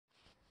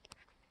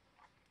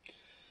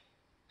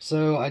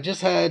So I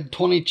just had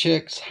 20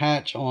 chicks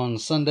hatch on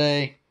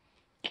Sunday,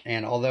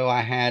 and although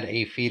I had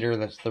a feeder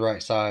that's the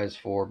right size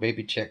for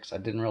baby chicks, I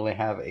didn't really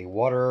have a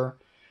waterer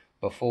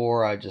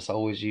before. I just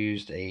always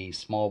used a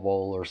small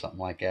bowl or something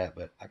like that,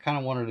 but I kind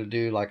of wanted to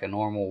do like a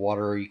normal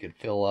waterer you could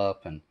fill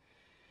up and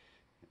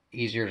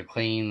easier to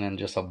clean than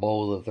just a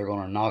bowl that they're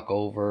going to knock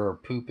over or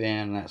poop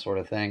in, that sort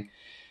of thing.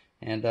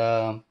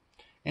 And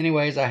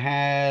anyways, I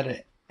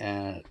had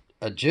a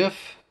Jif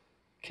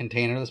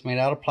container that's made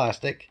out of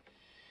plastic.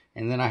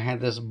 And then I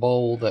had this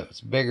bowl that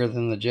was bigger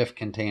than the Jif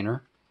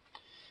container.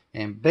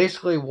 And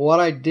basically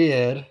what I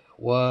did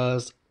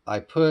was I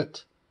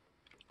put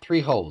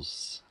 3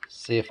 holes.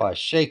 See, if I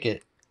shake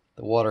it,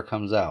 the water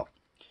comes out.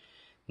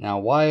 Now,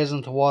 why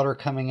isn't the water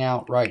coming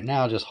out right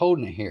now just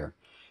holding it here?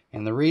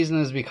 And the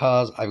reason is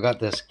because I've got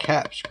this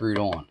cap screwed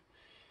on.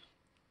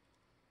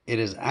 It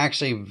is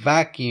actually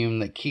vacuum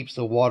that keeps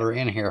the water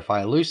in here. If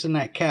I loosen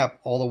that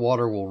cap, all the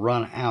water will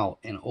run out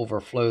and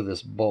overflow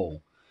this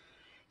bowl.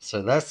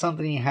 So that's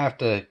something you have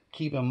to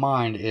keep in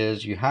mind,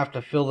 is you have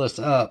to fill this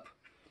up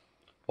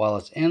while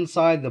it's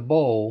inside the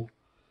bowl,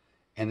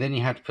 and then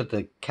you have to put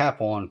the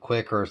cap on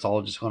quick or it's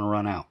all just going to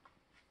run out.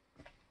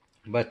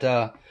 But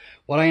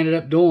what I ended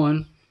up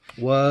doing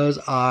was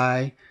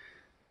I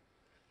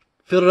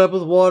filled it up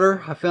with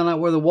water. I found out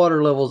where the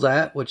water level's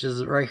at, which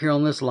is right here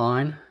on this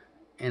line.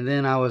 And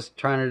then I was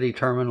trying to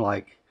determine,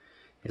 like,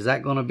 is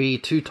that going to be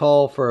too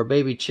tall for a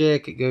baby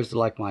chick? It goes to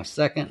like my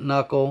second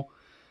knuckle.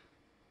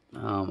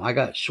 I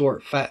got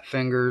short, fat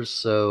fingers,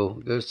 so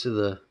it goes to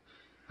the,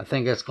 I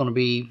think that's going to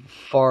be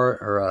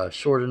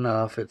short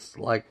enough. It's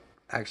like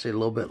actually a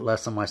little bit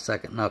less than my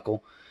second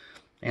knuckle.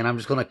 And I'm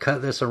just going to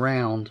cut this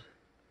around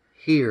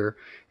here,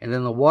 and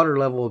then the water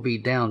level will be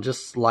down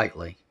just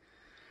slightly.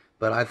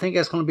 But I think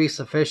that's going to be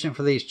sufficient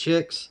for these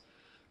chicks.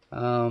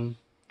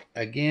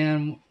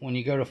 Again, when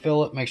you go to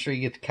fill it, make sure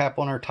you get the cap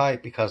on her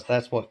tight, because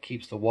that's what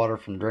keeps the water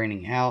from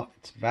draining out.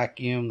 It's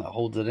vacuum that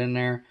holds it in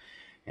there.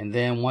 And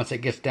then once it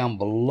gets down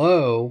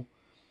below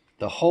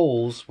the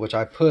holes, which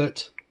I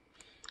put,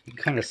 you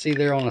can kind of see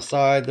there on the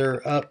side,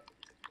 they're up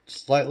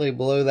slightly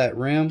below that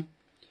rim.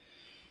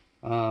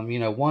 You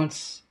know,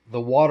 once the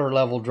water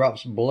level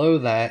drops below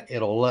that,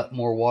 it'll let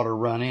more water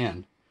run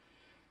in.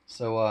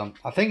 So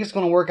I think it's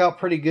going to work out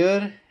pretty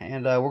good,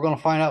 and we're going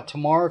to find out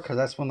tomorrow, because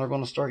that's when they're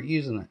going to start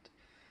using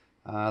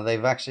it.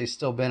 They've actually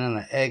still been in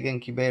the egg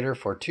incubator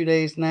for 2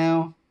 days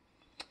now.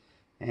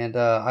 And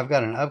I've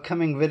got an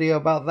upcoming video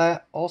about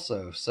that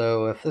also.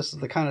 So if this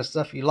is the kind of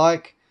stuff you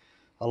like,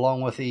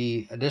 along with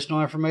the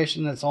additional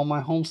information that's on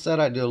my homestead,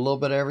 I do a little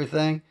bit of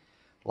everything.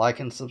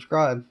 Like and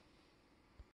subscribe.